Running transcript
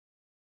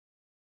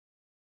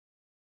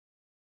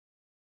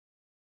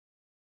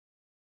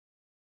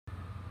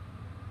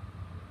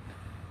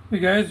Hey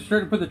guys,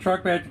 starting to put the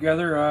truck back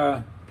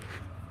together.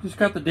 Just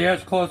got the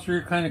dash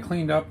cluster kind of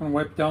cleaned up and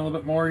wiped down a little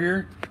bit more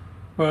here.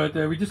 But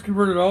we just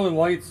converted all the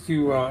lights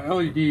to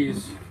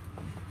LEDs.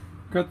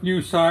 Got the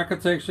new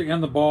sockets actually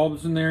and the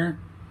bulbs in there.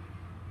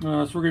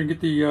 So we're going to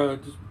get the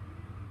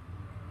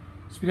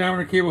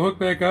speedometer cable hooked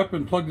back up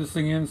and plug this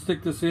thing in,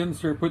 stick this in,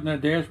 start putting that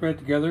dash back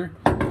together.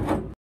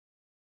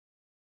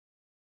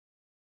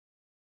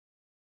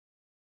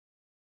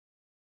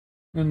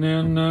 And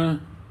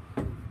then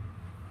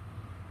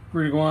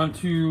we're going to go on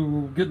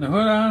to getting the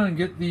hood on and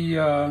get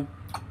the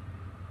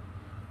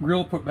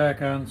grill put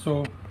back on.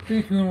 So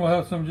stay tuned, we'll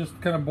have some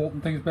just kind of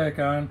bolting things back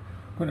on,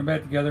 putting it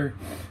back together.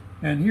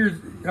 And here's,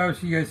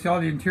 obviously you guys saw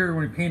the interior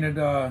when we painted,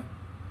 but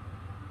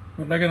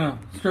I'm gonna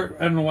start,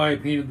 I don't know why I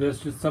painted this,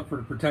 just up for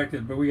to protect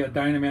it, but we got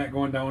Dynamat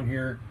going down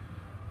here,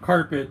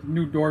 carpet,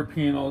 new door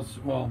panels,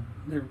 well,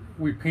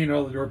 we painted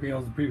all the door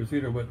panels in the previous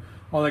video, but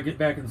all that get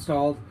back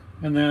installed.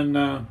 And then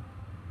the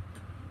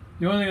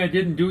only thing I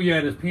didn't do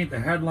yet is paint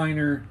the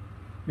headliner.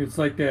 It's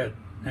like that,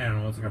 I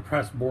don't know, it's like a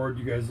pressed board.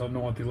 You guys don't know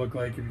what they look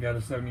like if you got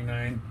a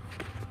 79.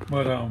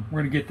 But we're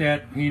going to get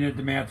that painted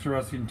to match the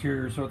rest of the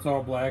interior, so it's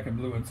all black and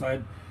blue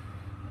inside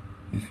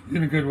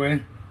in a good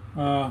way.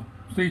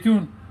 Stay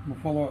tuned. We'll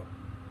follow up.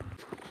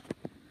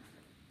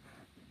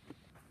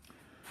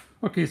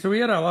 Okay, so we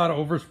had a lot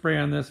of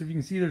overspray on this. If you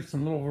can see, there's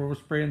some little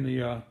overspray in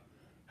the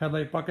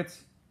headlight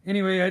buckets.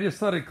 Anyway, I just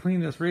thought I'd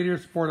clean this radiator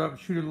support up,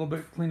 shoot it a little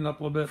bit, clean it up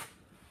a little bit.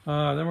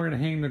 Then we're going to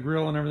hang the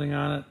grill and everything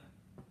on it.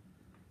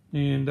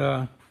 And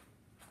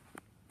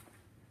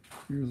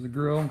here's the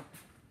grill.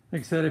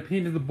 Like I said, I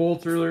painted the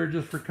bolts earlier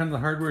just for kind of the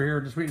hardware here.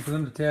 Just waiting for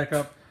them to tack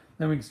up.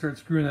 Then we can start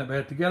screwing that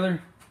back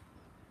together.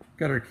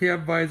 Got our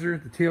cab visor,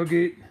 the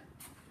tailgate.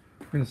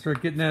 We're going to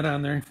start getting that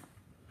on there.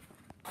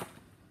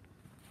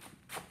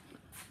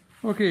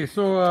 Okay,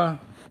 so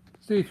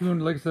stay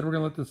tuned. Like I said, we're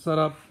going to let this set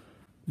up.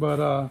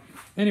 But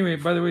anyway,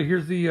 by the way,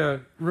 here's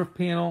the roof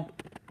panel.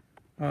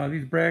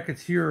 These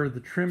brackets here are the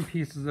trim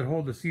pieces that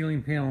hold the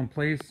ceiling panel in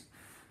place.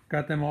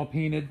 Got them all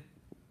painted.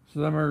 So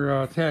them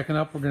are tacking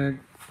up. We're going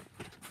to...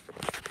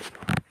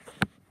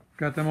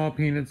 Got them all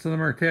painted. So them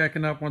are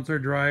tacking up. Once they're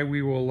dry,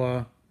 we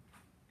will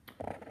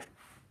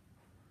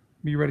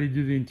be ready to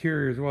do the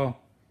interior as well.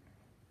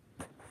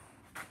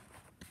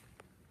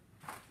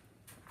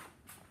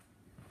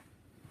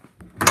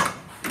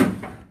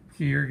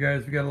 See here,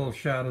 guys, we got a little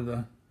shot of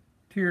the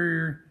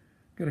interior.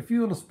 Got a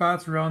few little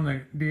spots around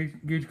the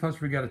gauge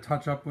cluster we got to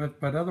touch up with,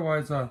 but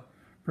otherwise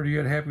pretty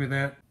good, happy with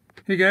that.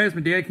 Hey guys,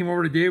 my dad came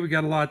over today. We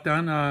got a lot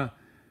done.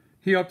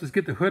 He helped us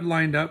get the hood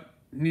lined up.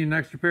 Need an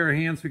extra pair of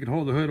hands so we could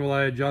hold the hood while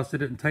I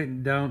adjusted it and tightened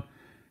it down.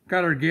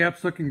 Got our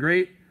gaps looking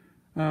great.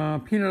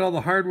 Painted all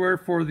the hardware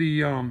for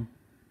the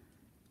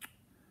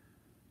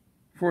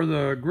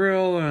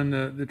grill and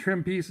the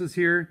trim pieces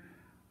here.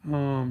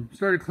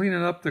 Started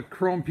cleaning up the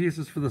chrome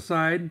pieces for the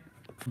side.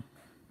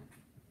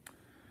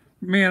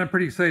 Man, I'm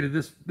pretty excited.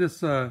 This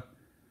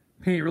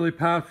paint really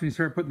pops when you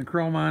start putting the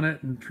chrome on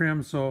it and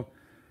trim. So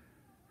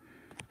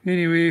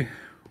anyway,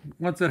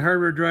 once that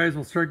hardware dries,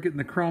 we'll start getting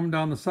the chrome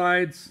down the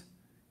sides,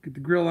 get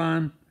the grill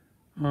on,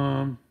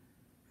 and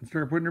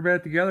start putting her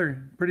back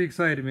together. Pretty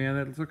excited, man.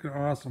 That's looking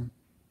awesome.